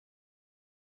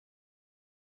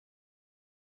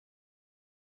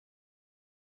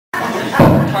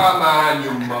Come on, you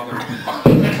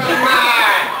motherfucker. Come on!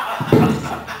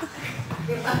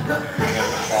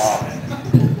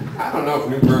 I don't know if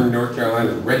New Bern, North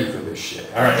Carolina is ready for this shit.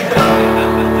 All right.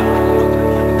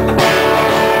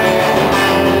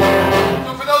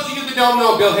 So for those of you that don't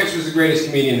know, Bill Hicks was the greatest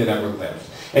comedian that ever lived.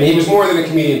 And he was more than a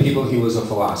comedian, people. He was a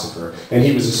philosopher. And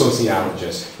he was a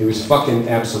sociologist. He was fucking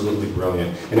absolutely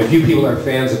brilliant. And if you people are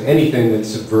fans of anything that's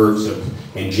subversive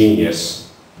and genius,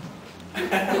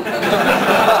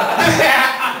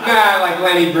 like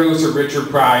Lenny Bruce or Richard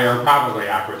Pryor, or probably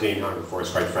Aqua Teen Hunger Force,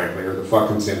 quite frankly, or the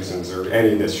fucking Simpsons, or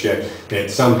any of this shit that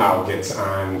somehow gets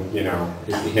on, you know,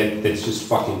 that's just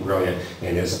fucking brilliant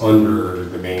and is under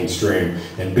the mainstream.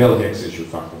 And Bill Hicks is your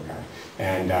fucking guy.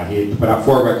 And he put out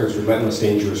 4 records, Relentless,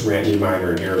 Dangerous, Randy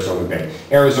Minor, and Arizona Bay.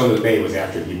 Arizona Bay was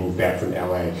after he moved back from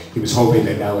LA. He was hoping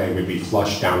that LA would be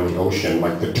flushed down the ocean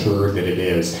like the turd that it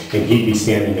is, and he'd be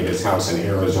standing in his house in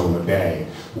Arizona Bay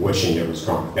wishing it was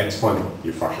gone. That's funny,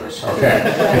 you fuckers, okay?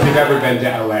 If you've ever been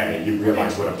to LA, you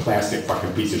realize what a plastic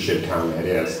fucking piece of shit town that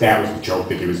is. That was the joke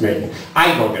that he was making.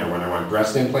 I go there when I want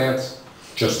breast implants.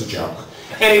 Just a joke.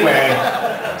 Anyway,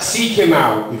 seek him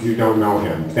out if you don't know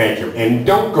him. Thank you. And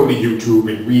don't go to YouTube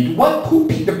and read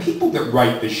the people that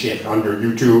write the shit under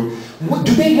YouTube.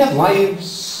 Do they have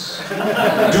lives?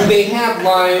 Do they have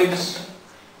lives?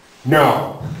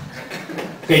 No.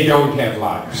 They don't have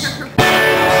lives.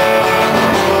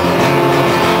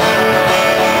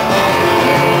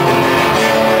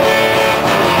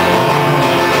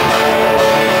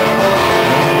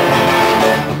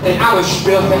 And I wish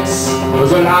Bill Hicks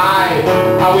was alive.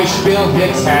 I wish Bill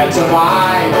Hicks had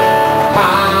survived.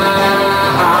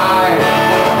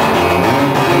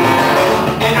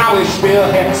 And I wish Bill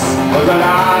Hicks was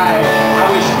alive. I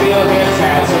wish Bill Hicks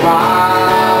had survived.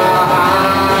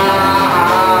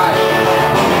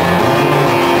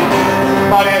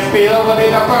 But as Bill will be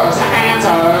the first to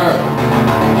answer,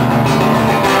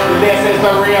 this is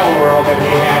the real world if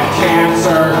he had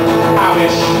cancer. I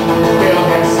wish Bill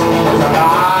Hicks was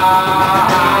alive.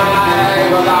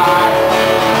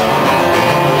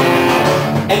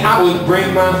 And I would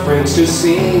bring my friends to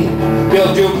see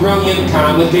Bill do brilliant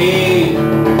comedy.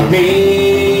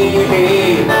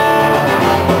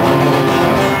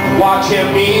 Watch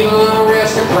him be an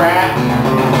aristocrat.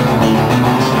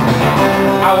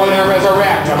 I wouldn't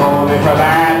resurrect him only for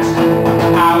that.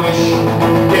 I wish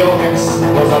Bill Hicks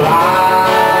was alive.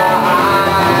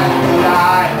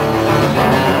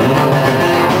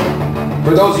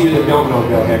 For those of you that don't know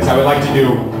Bill Hicks, I would like to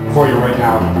do for you right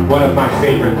now one of my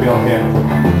favorite Bill Hicks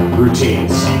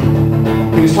routines.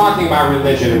 He was talking about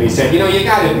religion and he said, you know, you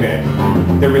gotta admit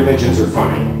that religions are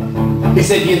funny. He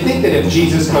said, do you think that if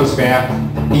Jesus comes back,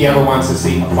 he ever wants to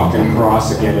see a fucking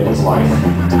cross again in his life?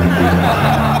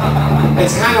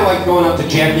 It's kind of like going up to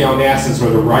Jackie Onassis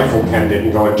with a rifle pendant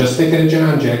and going, just thinking of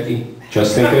John, Jackie.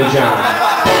 Just thinking of John.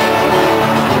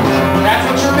 That's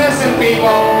what you're missing,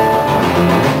 people.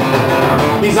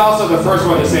 He's also the first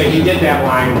one to say he did that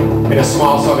line in a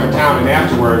small southern town, and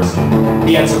afterwards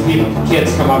he had some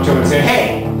kids come up to him and say,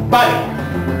 hey, buddy,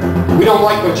 we don't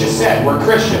like what you said, we're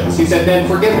Christians. He said, then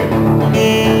forgive me.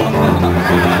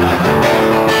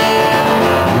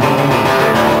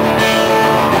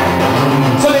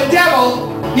 So the devil,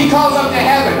 he calls up to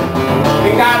heaven,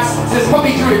 and God says, put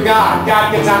me through to God.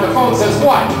 God gets on the phone and says,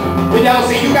 what? The devil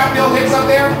says, you got Bill Hicks up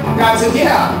there? God said,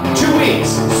 yeah, 2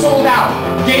 weeks, sold out,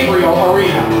 Gabriel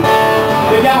Arena.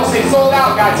 The devil said, sold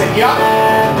out. God said, yup.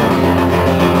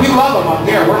 We love them up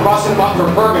here. We're busting them up for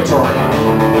purgatory.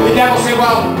 The devil said,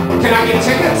 well, can I get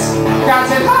tickets? God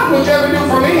said, what'd you ever do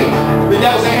for me? The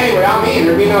devil said, hey, without me,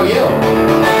 there'd be no you.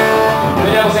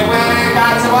 The devil said, well,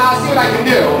 God said, well, I'll see what I can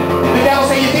do. The devil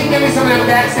said, you think give me some of them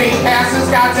backstage passes?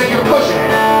 God said, you're pushing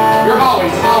it. You're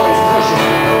always pushing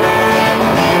it.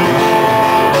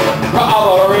 For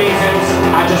all the reasons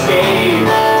I just gave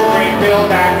to bring Bill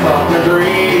back from the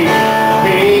grave.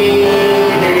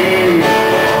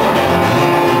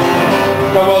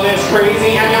 The world is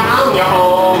crazy and you're on your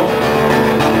own.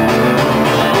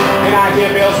 And I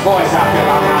hear Bill's voice out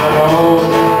there.